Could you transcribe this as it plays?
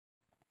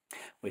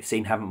We've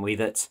seen, haven't we,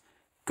 that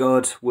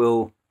God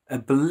will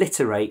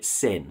obliterate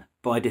sin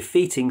by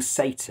defeating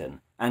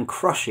Satan and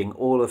crushing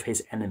all of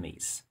his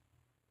enemies.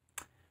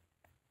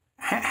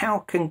 How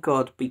can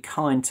God be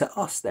kind to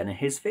us then in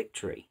his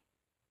victory?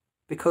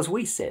 Because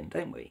we sin,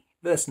 don't we?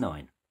 Verse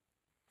 9.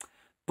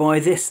 By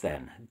this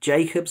then,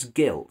 Jacob's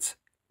guilt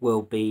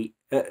will be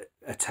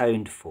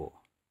atoned for.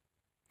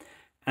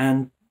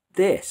 And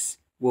this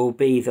will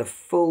be the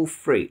full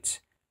fruit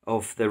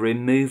of the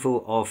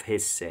removal of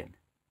his sin,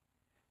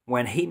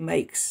 when he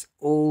makes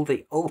all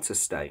the altar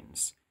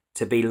stones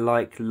to be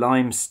like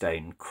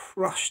limestone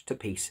crushed to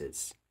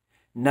pieces.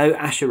 No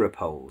Asherah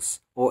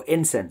poles or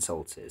incense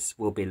altars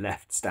will be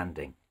left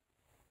standing.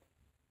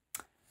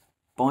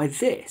 By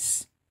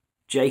this,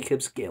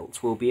 Jacob's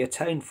guilt will be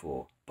atoned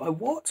for. By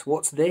what?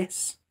 What's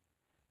this?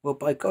 Well,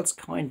 by God's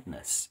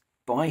kindness,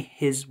 by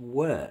his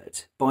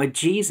word, by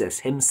Jesus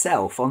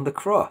himself on the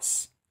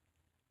cross.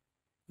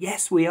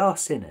 Yes, we are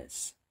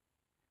sinners,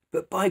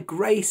 but by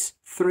grace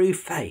through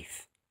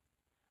faith,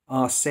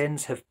 our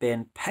sins have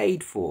been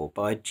paid for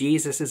by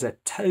Jesus'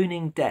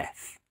 atoning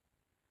death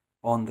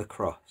on the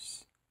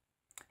cross.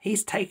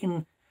 He's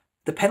taken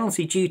the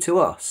penalty due to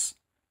us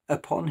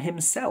upon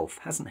himself,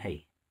 hasn't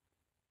he?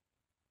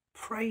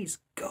 Praise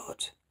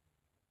God.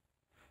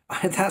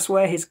 That's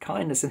where his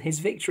kindness and his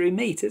victory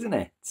meet, isn't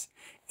it?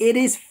 It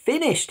is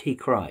finished, he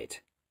cried.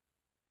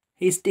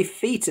 He's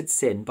defeated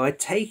sin by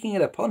taking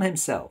it upon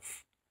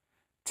himself,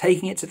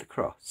 taking it to the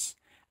cross,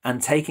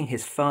 and taking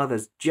his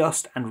Father's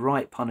just and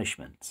right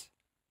punishment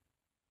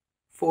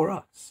for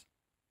us.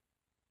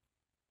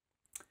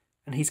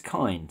 And he's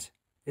kind,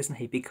 isn't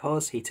he?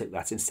 Because he took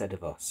that instead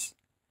of us.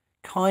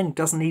 Kind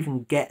doesn't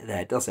even get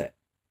there, does it?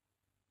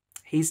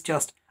 He's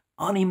just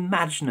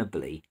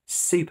unimaginably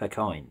super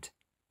kind.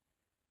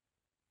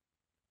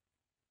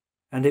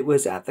 And it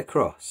was at the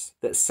cross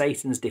that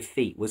Satan's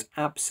defeat was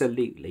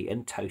absolutely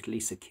and totally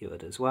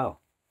secured as well.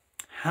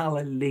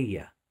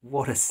 Hallelujah.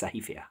 What a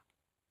saviour.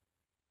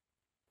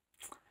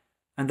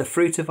 And the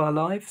fruit of our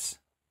lives,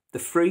 the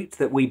fruit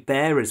that we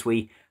bear as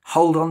we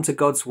hold on to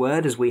God's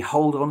word, as we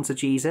hold on to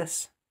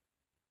Jesus,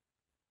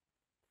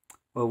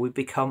 well, we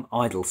become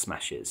idol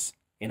smashers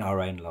in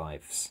our own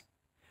lives.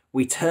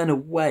 We turn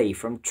away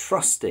from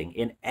trusting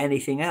in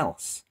anything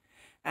else.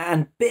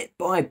 And bit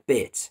by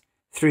bit,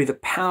 through the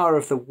power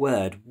of the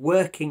word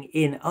working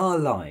in our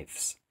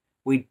lives,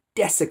 we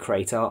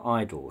desecrate our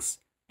idols,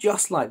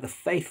 just like the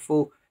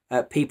faithful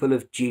people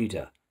of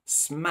Judah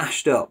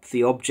smashed up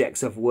the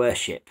objects of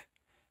worship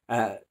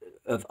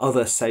of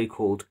other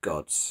so-called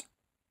gods,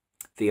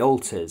 the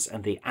altars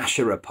and the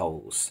Asherah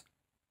poles.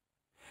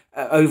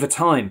 Over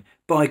time,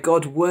 by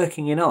God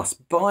working in us,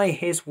 by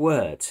his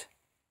word,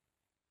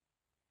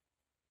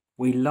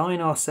 we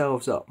line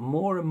ourselves up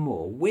more and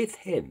more with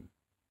him,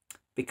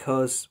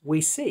 because we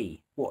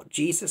see what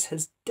Jesus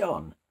has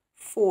done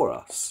for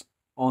us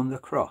on the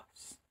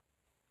cross.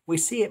 We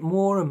see it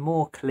more and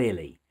more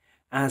clearly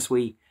as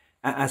we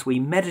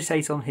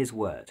meditate on his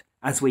word,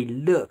 as we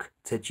look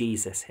to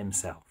Jesus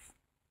himself.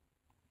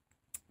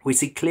 We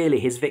see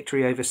clearly his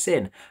victory over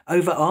sin,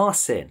 over our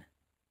sin,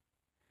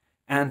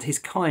 and his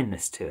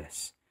kindness to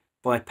us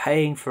by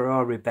paying for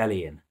our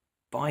rebellion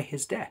by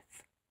his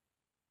death.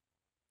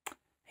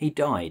 He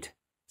died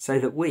so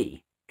that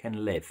we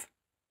can live.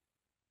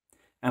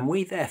 And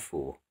we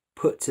therefore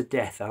put to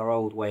death our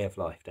old way of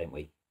life, don't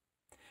we?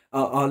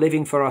 Our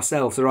living for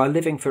ourselves, or our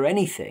living for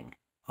anything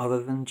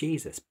other than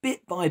Jesus.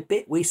 Bit by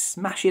bit we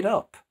smash it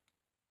up.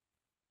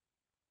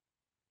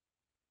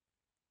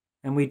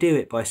 And we do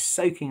it by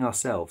soaking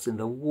ourselves in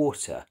the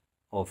water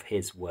of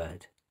his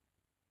word.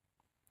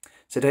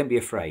 So don't be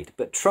afraid,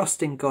 but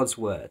trust in God's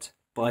word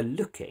by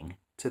looking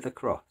to the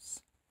cross.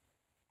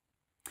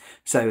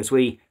 So as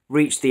we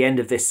reach the end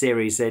of this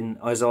series in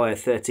Isaiah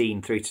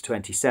 13 through to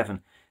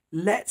 27,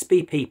 let's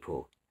be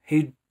people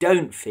who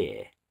don't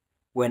fear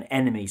when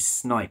enemies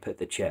snipe at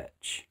the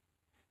church,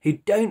 who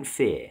don't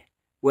fear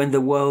when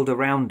the world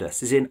around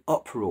us is in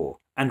uproar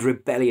and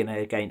rebellion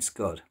against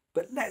God.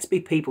 But let's be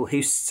people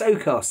who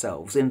soak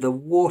ourselves in the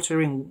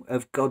watering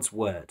of God's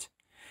word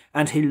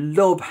and who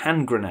lob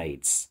hand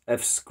grenades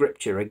of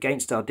scripture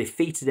against our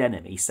defeated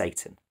enemy,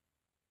 Satan.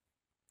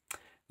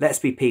 Let's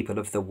be people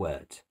of the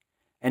word,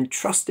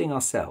 entrusting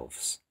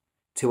ourselves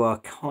to our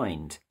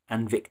kind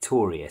and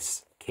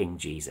victorious King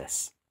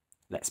Jesus.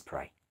 Let's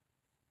pray.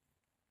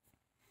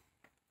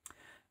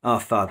 Our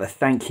Father,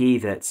 thank you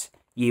that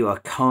you are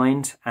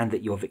kind and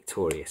that you're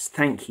victorious.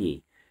 Thank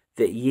you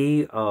that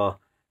you are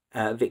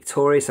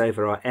victorious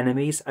over our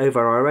enemies,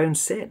 over our own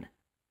sin,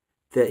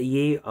 that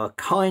you are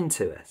kind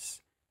to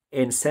us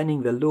in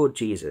sending the Lord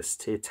Jesus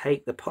to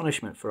take the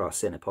punishment for our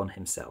sin upon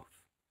himself.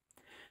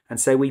 And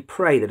so we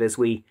pray that as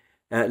we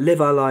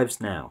live our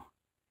lives now,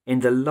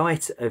 in the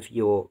light of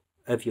your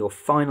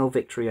final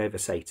victory over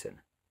Satan,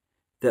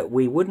 that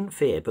we wouldn't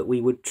fear, but we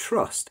would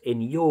trust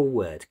in your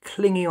word,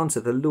 clinging onto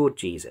the Lord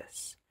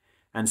Jesus,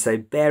 and so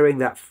bearing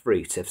that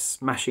fruit of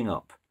smashing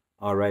up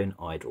our own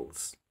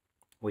idols.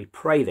 We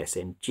pray this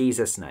in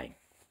Jesus' name.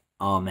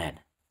 Amen.